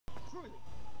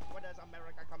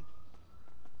America come.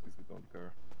 At least we don't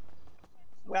care.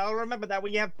 Well, remember that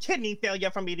when you have kidney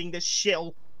failure from eating this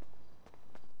shill.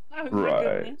 Oh,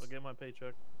 Right. I'll get my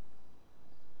paycheck.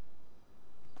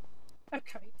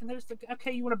 Okay, and there's the.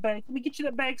 Okay, you want a bag? Let me get you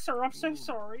that bag, sir. I'm so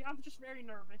sorry. I'm just very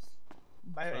nervous.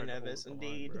 Very nervous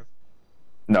indeed.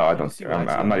 No, I don't care.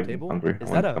 I'm not even hungry. I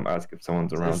want to come ask if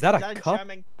someone's around. Is that a cup?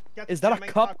 Is that a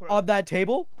cup on that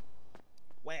table?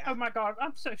 Where? Oh my god,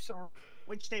 I'm so sorry.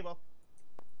 Which table?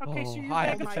 Okay, so your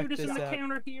bag of food is in the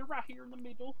counter here, right here in the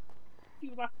middle. If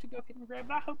you'd like to go ahead and grab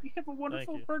it, I hope you have a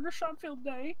wonderful burger shop filled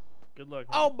day. Good luck.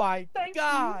 Oh my Thank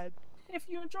god! You. If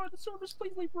you enjoyed the service,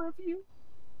 please leave a review.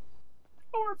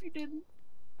 Or if you didn't.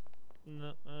 No,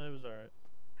 it was alright.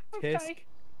 Okay.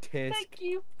 Tisk. Thank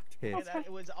you. Tisk. Yeah,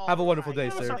 it was Have a wonderful day,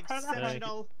 sir.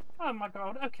 Oh my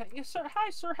god. Okay. Yes, sir. Hi,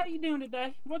 sir. How you doing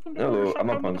today? Welcome to Hello, I'm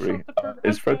not hungry.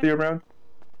 Is Freddy around?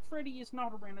 Freddy is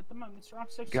not around at the moment, sir. I'm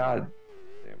so sorry. God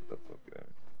damn, that's okay.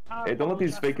 Hey, don't let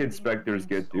these fake inspectors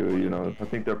get you, you know. I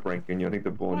think they're pranking you. I think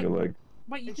they're pulling your leg.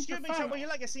 Wait, Excuse me, sir, would you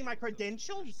like to see my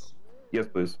credentials? Yes,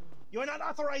 please. You're not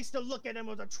authorized to look at them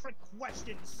with a trick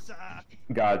question, sir.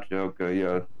 Gotcha, okay,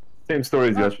 yeah. Same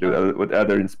story as yesterday with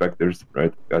other inspectors,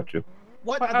 right? Gotcha.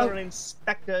 What other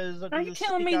inspectors are you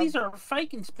telling me these are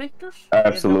fake inspectors?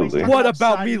 Absolutely. What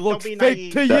about me looks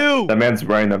fake to you? That man's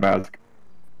wearing a mask.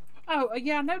 Oh,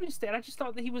 yeah, I noticed that. I just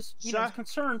thought that he was, you know,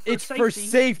 concerned for it's safety. for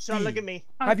safety. So look at me.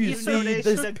 Have you seen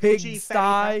this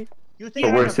pigsty? You think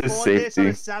I can afford this on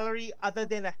a salary other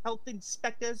than a health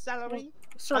inspector's salary?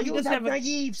 Sir, are you that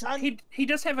naive, son? He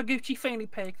does have a Gucci fanny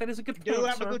pack. That is a good point, Do you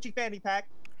have sir. a Gucci fanny pack?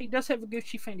 He does have a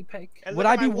Gucci fanny pack. Would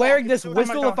I be wearing this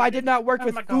whistle if I did not work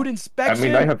with food inspection? I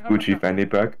mean, I have Gucci fanny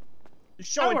pack.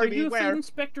 Show it to are me you a where. food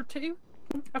inspector too?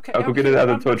 Okay, I'll go get it out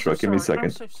of the tow truck. Give me a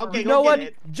second. Okay, you know what?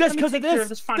 It. Just because of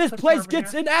this place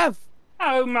gets an F.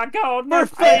 Oh my god, no,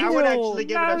 I would actually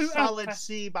give it a solid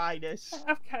C minus.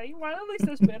 Okay, well at least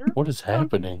that's better. What is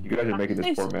happening? You guys are making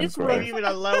this poor man cry. Give it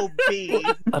a low B.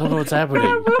 I don't know what's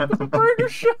happening. Welcome to Burger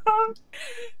Shop.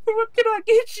 What can I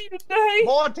get you today?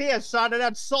 More tea, son, and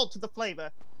add salt to the flavor.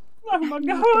 Oh my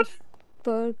god.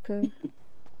 Burger.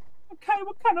 Okay,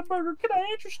 what kind of burger can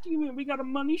I interest you in? We got a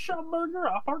money shot burger,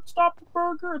 a Heartstopper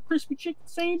burger, a crispy chicken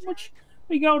sandwich.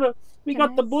 We got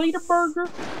the bleeder burger.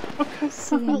 Okay.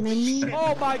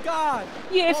 Oh my god!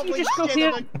 Yeah, if you just go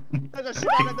here.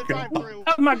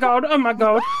 Oh my god! Oh my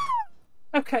god!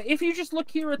 Okay, if you just look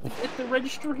here at the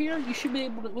register here, you should be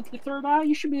able to, with your third eye,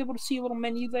 you should be able to see a little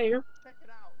menu there.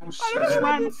 It's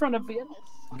right in front of it.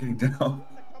 I'm getting down.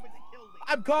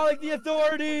 I'm calling the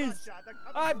authorities!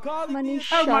 I'm calling money the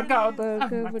shop Oh my god! burger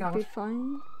Oh my god. would be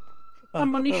fine. A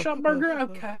money shop burger?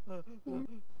 Okay.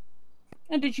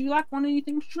 And did you like want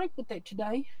anything to drink with that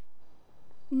today?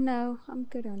 No, I'm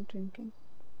good on drinking.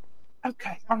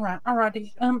 Okay,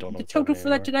 alrighty. The total for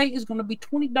that today is going to be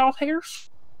 $20.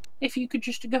 If you could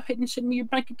just go ahead and send me your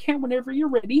bank account whenever you're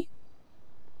ready.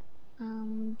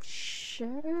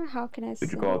 Sure. How can I?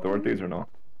 Did you call authorities or no?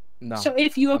 No. So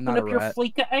if you open up your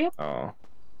Fleeka app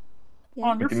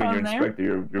on your phone there,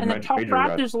 in the top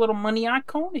right, there's a little money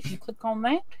icon. If you click on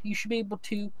that, you should be able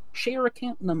to share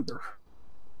account number.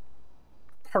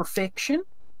 Perfection.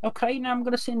 Okay, now I'm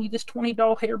going to send you this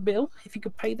 $20 hair bill. If you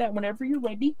could pay that whenever you're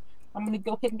ready, I'm going to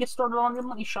go ahead and get started on your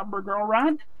money shop burger, all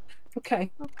right?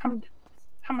 Okay, I'm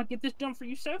going to get this done for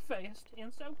you so fast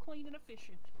and so clean and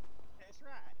efficient. That's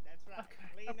right.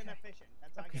 Okay, clean and efficient.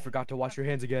 That's You forgot to wash your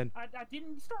hands again. I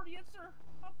didn't start yet, sir.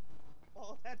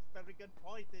 Oh, that's a very good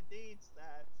point indeed,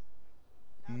 sir.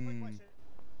 Now, quick question.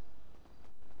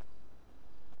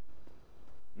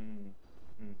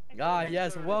 Ah,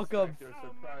 yes, welcome.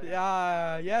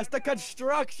 Yeah, yes, the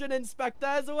construction inspector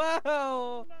as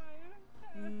well.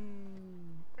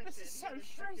 This is so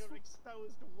stressful.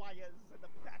 Exposed wires in the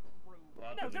back room.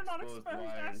 No, they're not exposed,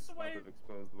 I swear.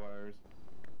 Exposed wires.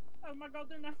 Oh my god,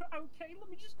 they're not okay. Let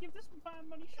me just give this fine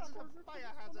money shot burger.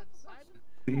 Fire hazard sign.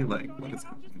 Be like, what is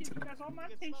I'll just give you guys all my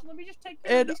attention. Let me just take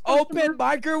An open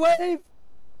microwave?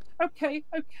 Okay.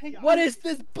 What is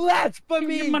this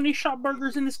blasphemy? Your money shop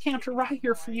burgers in this counter right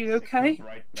here for you, okay?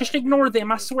 Just ignore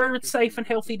them. I swear it's safe and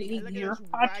healthy to eat here.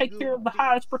 I take care of the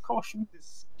highest precaution.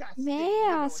 May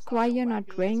I ask why you're not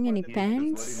wearing any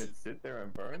pants?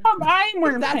 I am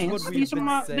wearing pants. These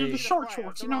are they're the short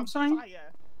shorts, you know what I'm saying?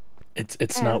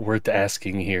 It's not worth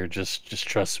asking here. Just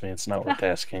trust me. It's not worth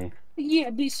asking.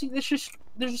 Yeah, do you see? There's just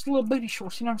little booty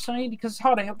shorts. You know what I'm saying? Because it's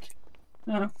hot out.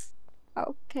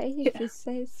 Okay, if you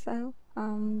say so.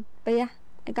 But yeah,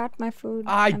 I got my food.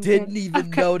 I I'm didn't good. even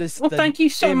Okay. notice. Well, the thank you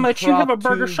so much. You have a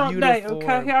burger impromptu shop day, okay?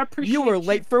 uniform. I appreciate You were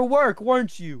late for work,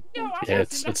 weren't you? No, I Yeah,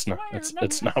 wasn't, I swear. No,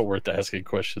 it's not worth asking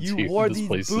questions You here. wore This these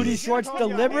place booty is shorts Hold your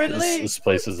deliberately? this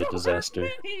place is a disaster.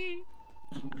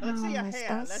 Let's see your Oh, is hair.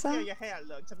 that Let's see so? how your hair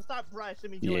looks. If I start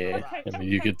brushing me doing Yeah, it right. I mean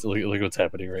you could look what's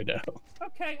happening right now.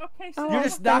 Okay, okay. Oh, So You're I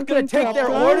just was not gonna thinking take their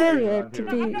apply order?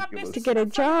 here to get a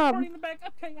job.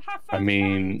 Okay, high I fives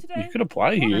mean, today. you could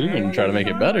apply here and try to make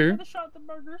it better,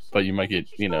 but you might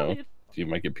get, you you know, started. you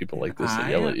might get people like this that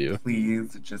yell at you.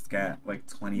 Please just get like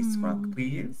 20 sprunk,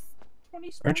 please.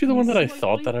 20 Aren't you the one that I spots,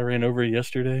 thought that I please. ran over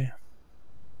yesterday?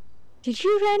 Did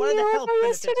you run What are the me health over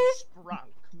benefits yesterday? of sprunk?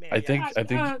 May I think none, I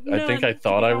to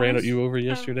thought be I ran honest. you over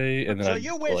yesterday, and then So I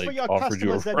you wish for like your offered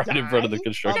you a customers to ride in front of the die?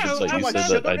 construction No, site. I You was said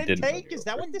sugar that I didn't. run intake? you Is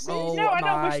that over. what this is? Oh No, I don't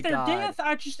my wish their God.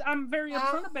 death. I'm very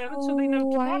upfront about it, so they know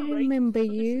to Oh, I moderate. remember So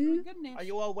this is you. really goodness. Are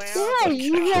you aware? Yeah, of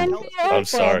you the ran health me benefits? over,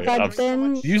 sorry, but I'm-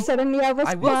 then You- suddenly I was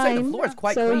I will say the fine, floor is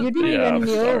quite so clean. you didn't Yeah, run I'm me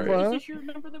sorry. over. Is this your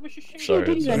number that was just shared? You Sorry,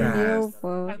 did run me Yes.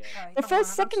 over. Okay. The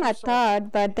first second I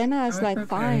thought, but then I was Oh, like, it's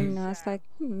fine. okay. I was like,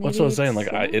 maybe That's what I'm saying.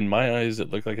 it's, Like, in my eyes,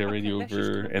 it looked like I ran you Okay, that's just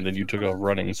over, gonna and be then you two took off burgers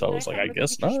running. So I today. was like, I'm I gonna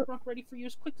guess get your not. sprunk ready for you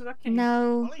as quick as I can. No,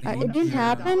 Only it Thank didn't you.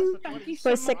 happen. Thank you For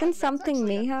so a second, much. something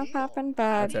may have happened,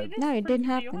 but That's no, it didn't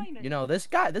happen. You know, this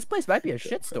place might be a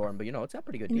shitstorm, but you know, it's got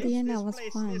pretty good In deals. the end, I This was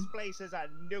place, fine. this place is a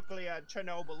nuclear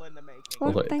Chernobyl in the making.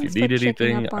 Well, Look, if you thanks for need checking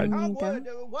anything, up on How me,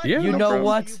 though. what Yeah, You no know problem.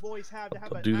 what? You boys have to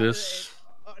have I'll do this.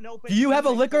 an open Do you have a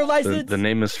liquor communication? license? The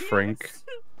name is Frank.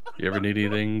 You ever need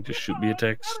anything, just shoot me a I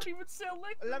text. don't even sell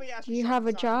liquor. Let me ask Do you have a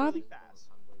something job? really fast.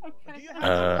 Okay. Do you have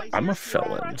a license? I'm a You're felon,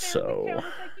 right Right there at the so counter.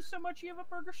 Thank you so much. You have a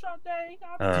burger shop day.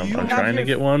 Do you I'm have trying to your-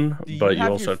 get one, do you but you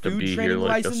have also your have to food be here training like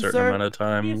a license, certain sir? amount of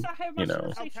time. Yes, I have my You know.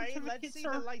 certificate, Okay, let's certificate, see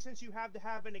sir. the license you have to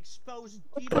have an exposed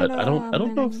But I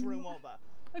don't know if room over.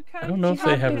 Okay. I don't know you if they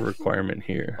have have a different- requirement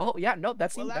here. Oh yeah, no,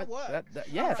 that Well, seems that works.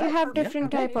 yeah. If you have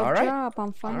different okay, type of alright. job,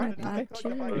 I'm fine Alright, with that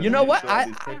too. You know what?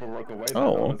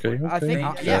 Oh, okay. I think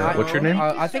Thank yeah. you. What's your name?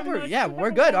 I think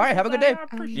we're good. All right, have a good day.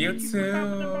 You too.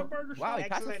 Wow, he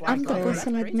passed the Excellent. flag. I'm the Oh,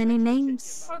 person with Crazy. many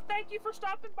names. Oh, thank you for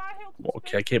stopping by. Health Well,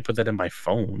 okay, I can't put that in my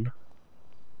phone.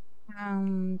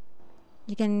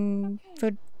 You can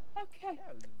put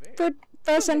Okay.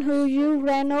 person who you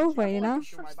ran over, you know?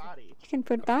 My body. You can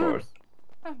put Of that. course.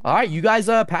 All right, you guys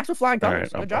pass with flying All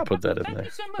colors. right, Good I'll job. put that in Thank there.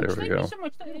 you so much. There we Thank go. you so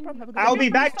much. I'll be Remember to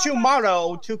back stop by.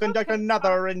 tomorrow to conduct Okay.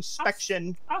 another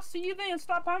inspection. I'll see you then.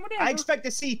 Stop by whenever. I expect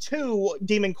to see 2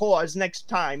 demon cores next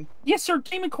time. Yes, sir.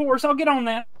 Demon Cores. I'll get on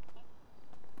that.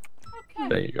 Okay.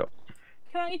 There you go.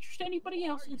 Can I interest anybody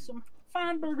else in some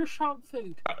fine burger shop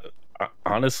food?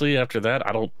 Honestly, after that,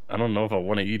 I don't know if I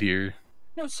want to eat here.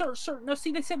 No, sir. No,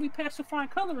 see, they said we pass with flying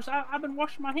colors. I've been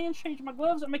washing my hands, changing my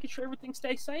gloves, and making sure everything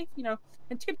stays safe, you know,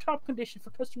 in tip-top condition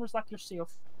for customers like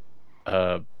yourself.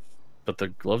 But the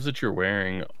gloves that you're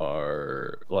wearing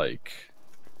are like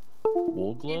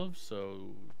wool gloves,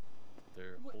 so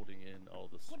they're holding in all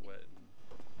the sweat.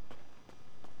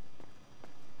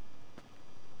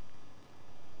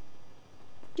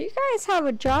 Do you guys have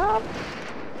a job?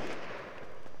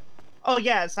 Oh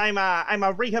yes, I'm a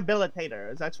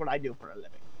rehabilitator. That's what I do for a living.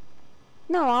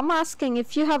 No, I'm asking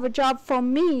if you have a job for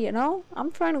me, you know?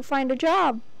 I'm trying to find a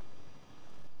job.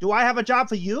 Do I have a job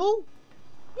for you?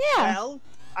 Yeah. Well,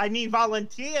 I need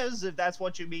volunteers if that's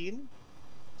what you mean.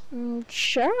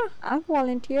 Sure, I'll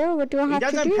volunteer. What do I It have to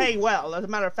doesn't do? pay well. As a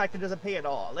matter of fact, it doesn't pay at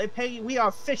all. We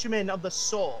are fishermen of the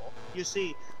soul. You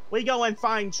see, we go and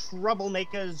find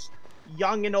troublemakers,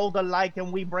 young and old alike,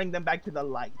 and we bring them back to the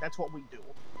light. That's what we do.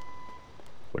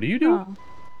 What do you do? Oh.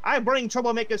 I bring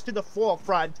troublemakers to the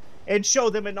forefront and show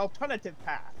them an alternative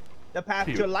path. The path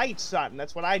You- to light, son.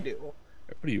 That's what I do.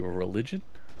 What are you, a religion?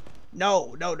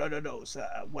 No, sir.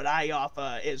 What I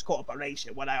offer is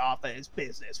corporation. What I offer is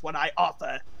business. What I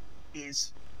offer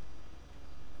is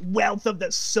wealth of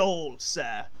the soul,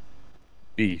 sir.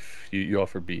 Beef. You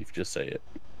offer beef. Just say it.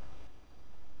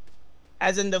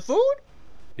 As in the food?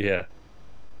 Yeah.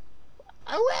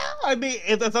 Well, I mean,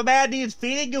 if a man needs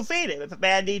feeding, you feed him. If a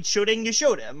man needs shooting, you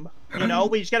shoot him. You know,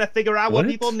 we just gotta figure out what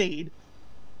What? people need.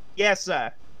 Yes,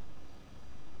 sir.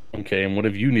 Okay, and what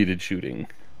if you needed shooting?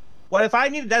 What if I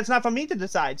need? That's not for me to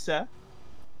decide, sir.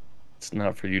 It's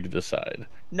not for you to decide.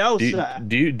 No, Do sir.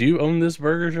 you own this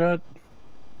burger shop?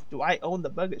 Do I own the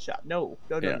burger shop? No.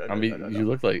 No. I mean, you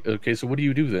look like. Okay, so what do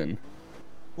you do then?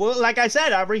 Well, like I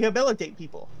said, I rehabilitate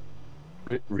people.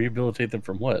 Rehabilitate them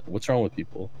from what? What's wrong with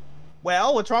people?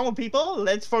 Well, what's wrong with people?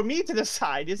 It's for me to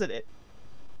decide, isn't it?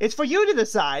 It's for you to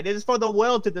decide. It is for the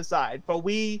world to decide. For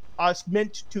we are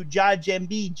meant to judge and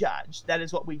be judged. That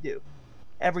is what we do.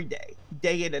 Every day.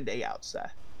 Day in and day out, sir.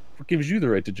 What gives you the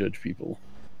right to judge people?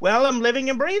 Well, I'm living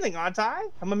and breathing, aren't I?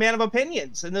 I'm a man of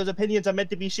opinions, and those opinions are meant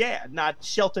to be shared, not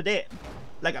sheltered in.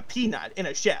 Like a peanut in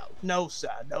a shell. No,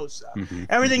 sir. No, sir.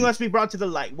 Everything must be brought to the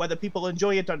light, whether people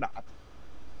enjoy it or not.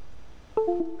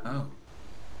 Oh.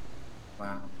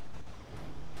 Wow.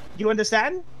 You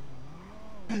understand?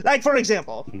 Like, for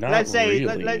example, Not let's say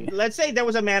really. let's say there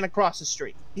was a man across the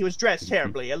street. He was dressed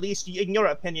terribly. At least in your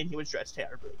opinion, he was dressed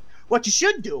terribly. What you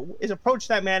should do is approach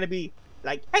that man and be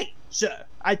like, "Hey, sir,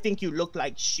 I think you look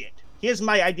like shit. Here's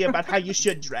my idea about how you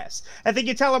should dress." I think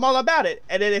you tell him all about it.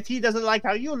 And then if he doesn't like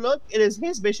how you look, it is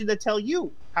his mission to tell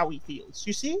you how he feels.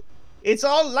 You see? It's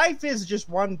all, life is just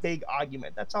one big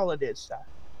argument. That's all it is, sir.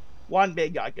 One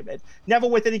big argument. Never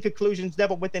with any conclusions,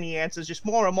 never with any answers. Just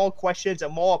more and more questions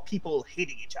and more people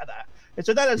hating each other. And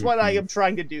so that is what I am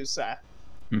trying to do, sir.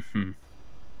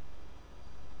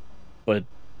 But,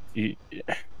 again,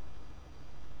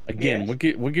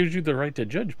 Yes. what gives you the right to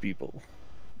judge people?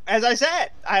 As I said,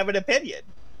 I have an opinion.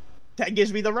 That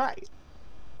gives me the right.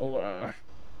 Well,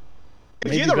 Gives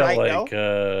maybe you the about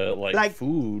right, like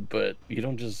food, but you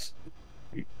don't just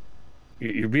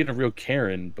you're being a real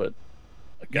Karen, but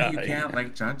a guy. You can't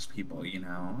like judge people, you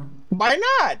know. Why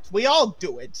not? We all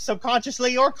do it,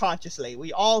 subconsciously or consciously.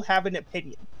 We all have an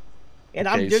opinion. And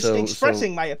Okay, I'm just so-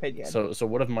 expressing my opinion. So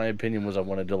what if my opinion was I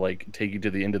wanted to like take you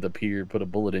to the end of the pier, put a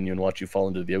bullet in you, and watch you fall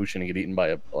into the ocean and get eaten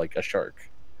by a shark?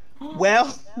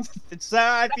 Well, sir,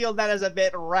 I feel that is a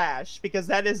bit rash because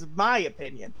that is my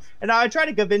opinion. And I try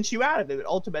to convince you out of it.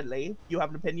 Ultimately, you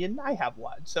have an opinion, I have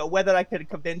one. So whether I can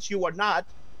convince you or not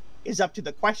is up to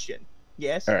the question.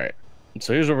 Yes? All right.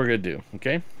 So here's what we're going to do,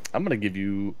 okay? I'm going to give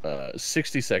you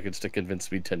 60 seconds to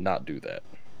convince me to not do that.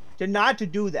 To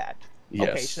do that. Yes.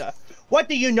 Okay, sir. What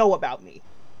do you know about me?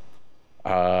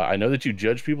 I know that you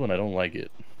judge people and I don't like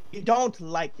it. You don't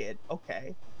like it.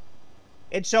 Okay.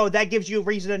 And so that gives you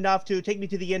reason enough to take me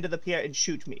to the end of the pier and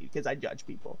shoot me because I judge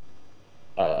people.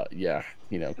 Yeah,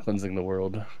 you know, cleansing the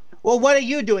world. Well, what are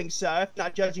you doing, sir, if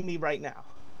not judging me right now?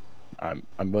 I'm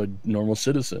a normal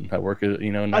citizen. I work at,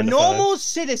 you know, 9 A to normal 5.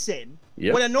 citizen?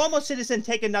 Yep. Would a normal citizen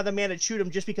take another man and shoot him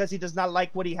just because he does not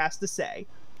like what he has to say?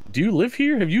 Do you live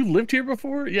here? Have you lived here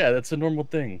before? Yeah, that's a normal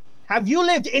thing. Have you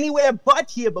lived anywhere but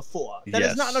here before? That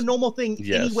is not Yes. a normal thing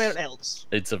Yes. anywhere else.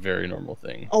 It's a very normal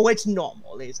thing. Oh, it's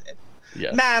normal, is it?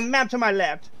 Yes. Ma'am to my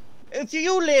left. If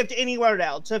you lived anywhere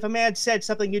else, if a man said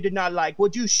something you did not like,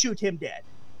 would you shoot him dead?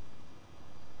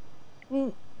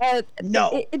 No.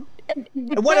 And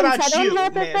what about you,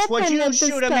 miss? Would you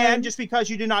shoot a man just because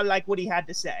you do not like what he had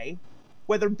to say?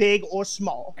 Whether big or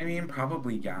small? I mean,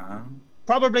 probably, yeah.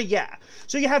 Probably, yeah.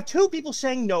 So you have two people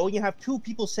saying no, and you have two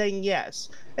people saying yes.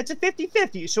 It's a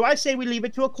 50-50, so I say we leave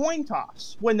it to a coin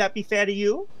toss. Wouldn't that be fair to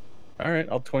you? All right,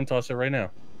 I'll coin toss it right now.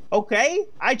 Okay,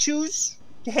 I choose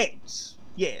heads.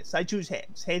 Yes, I choose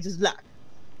heads. Heads is luck.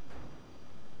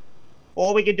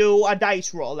 Or we could do a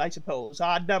dice roll, I suppose.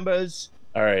 Odd numbers.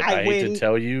 All right, I hate win. to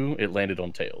tell you, it landed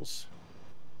on tails.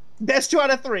 That's 2 out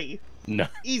of 3. No.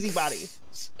 Easy, buddy.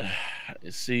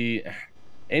 See,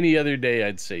 any other day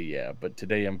I'd say yeah, but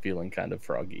today I'm feeling kind of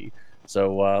froggy.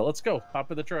 So let's go.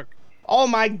 Hop in the truck. Oh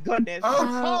my goodness. Oh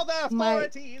Call the my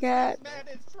authorities. God. This man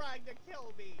is trying to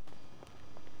kill me.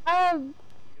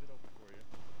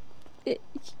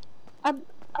 I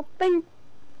think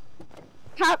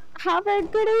have a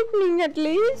good evening at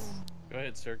least. Go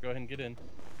ahead, sir. Go ahead and get in.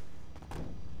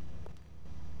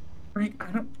 Frank,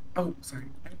 I don't. Oh, sorry.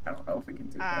 I don't know if we can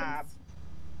do that.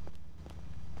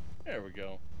 There we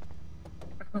go.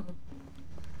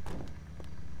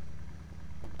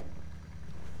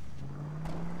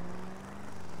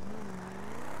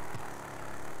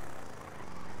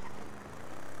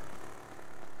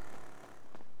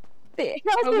 The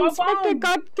health inspector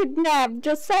got kidnapped.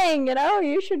 Just saying, you know,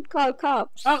 you should call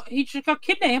cops. Oh, he just got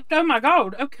kidnapped. Oh my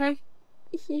god. Okay.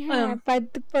 Yeah,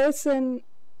 but the person.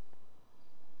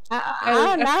 I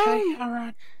Oh, don't know. okay. All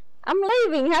right. I'm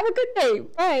leaving. Have a good day.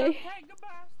 Bye. Okay,